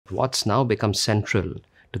what's now become central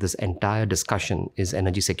to this entire discussion is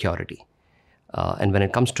energy security. And when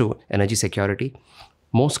it comes to energy security,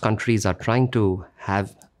 most countries are trying to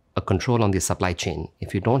have a control on the supply chain.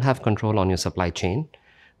 If you don't have control on your supply chain,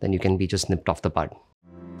 then you can be just nipped off the bud.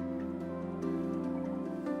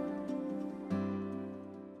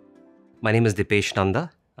 My name is Deepesh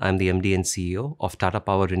Nanda. I'm the MD and CEO of Tata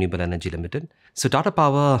Power Renewable Energy Limited. So Tata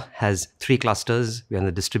Power has three clusters. We're in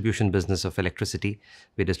the distribution business of electricity.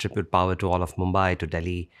 We distribute power to all of Mumbai, to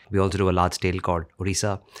Delhi. We also do a large scale called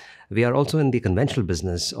Odisha. We are also in the conventional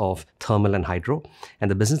business of thermal and hydro. And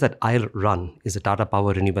the business that I run is the Tata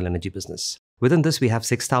Power Renewable Energy business. Within this, we have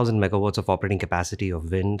 6,000 megawatts of operating capacity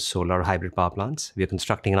of wind, solar, hybrid power plants. We are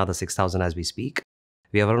constructing another 6,000 as we speak.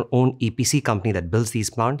 We have our own EPC company that builds these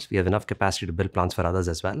plants. We have enough capacity to build plants for others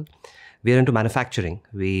as well. We are into manufacturing.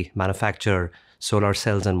 We manufacture solar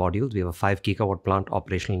cells and modules. We have a 5 gigawatt plant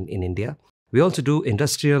operational in India. We also do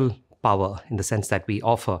industrial power in the sense that we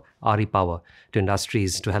offer RE power to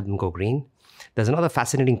industries to help them go green. There's another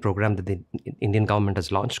fascinating program that the Indian government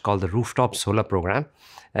has launched called the Rooftop solar program.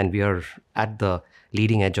 And we are at the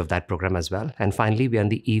leading edge of that program as well. And finally, we are in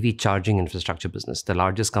the EV charging infrastructure business, the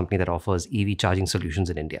largest company that offers EV charging solutions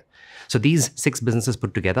in India. So these 6 businesses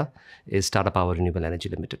put together is Tata Power Renewable Energy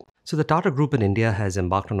Limited. So the Tata Group in India has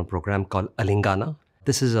embarked on a program called Alingana.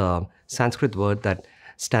 This is a Sanskrit word that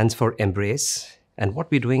stands for embrace. And what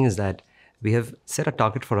we're doing is that we have set a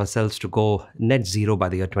target for ourselves to go net zero by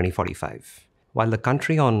the year 2045. While the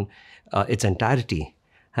country on its entirety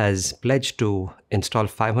has pledged to install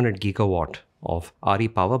 500 gigawatt of RE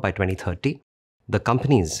power by 2030, the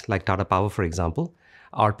companies like Tata Power, for example,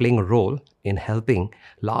 are playing a role in helping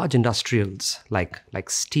large industrials like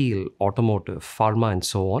steel, automotive, pharma, and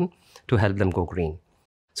so on to help them go green.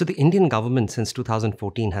 So the Indian government since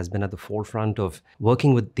 2014 has been at the forefront of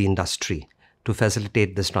working with the industry to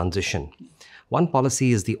facilitate this transition. One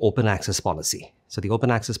policy is the open access policy. So the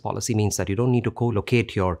open access policy means that you don't need to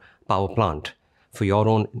co-locate your power plant for your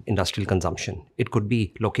own industrial consumption. It could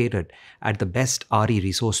be located at the best RE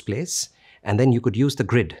resource place, and then you could use the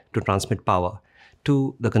grid to transmit power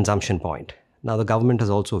to the consumption point. Now, the government has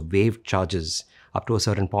also waived charges up to a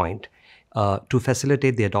certain point to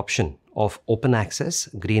facilitate the adoption of open access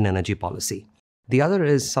green energy policy. The other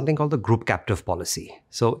is something called the group captive policy.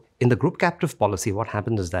 So in the group captive policy, what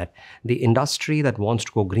happens is that the industry that wants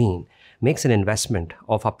to go green makes an investment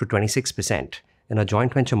of up to 26% in a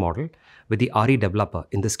joint venture model with the RE developer,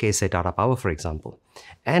 in this case, say Tata Power, for example,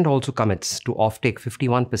 and also commits to offtake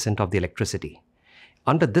 51% of the electricity.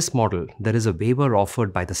 Under this model, there is a waiver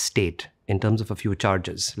offered by the state in terms of a few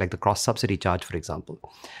charges, like the cross-subsidy charge, for example,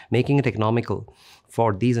 making it economical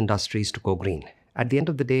for these industries to go green. At the end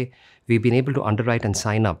of the day, we've been able to underwrite and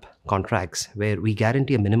sign up contracts where we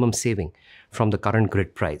guarantee a minimum saving from the current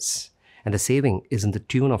grid price. And the saving is in the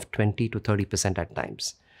tune of 20 to 30% at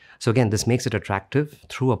times. So again, this makes it attractive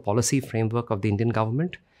through a policy framework of the Indian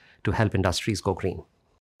government to help industries go green.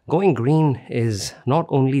 Going green is not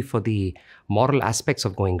only for the moral aspects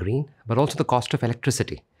of going green, but also the cost of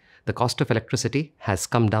electricity. The cost of electricity has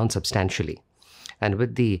come down substantially. And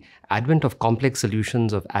with the advent of complex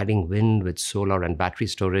solutions of adding wind with solar and battery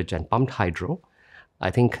storage and pumped hydro,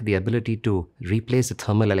 I think the ability to replace the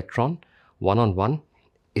thermal electron one-on-one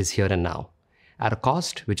is here and now at a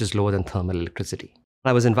cost which is lower than thermal electricity.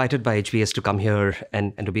 I was invited by HBS to come here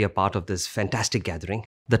and to be a part of this fantastic gathering.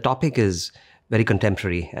 The topic is very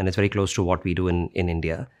contemporary and it's very close to what we do in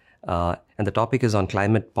India. And the topic is on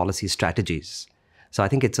climate policy strategies. So I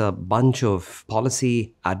think it's a bunch of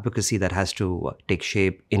policy advocacy that has to take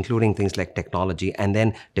shape, including things like technology and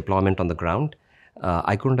then deployment on the ground.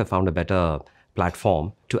 I couldn't have found a better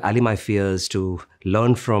platform to allay my fears, to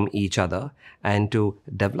learn from each other, and to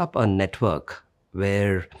develop a network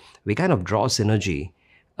where we kind of draw synergy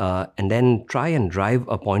and then try and drive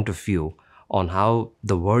a point of view on how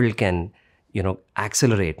the world can,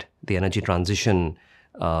 accelerate the energy transition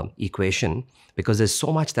equation, because there's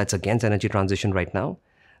so much that's against energy transition right now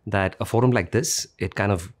that a forum like this, it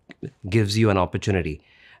kind of gives you an opportunity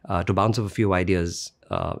to bounce off a few ideas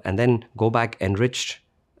and then go back enriched,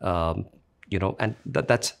 and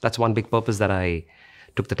that's one big purpose that I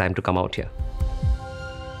took the time to come out here.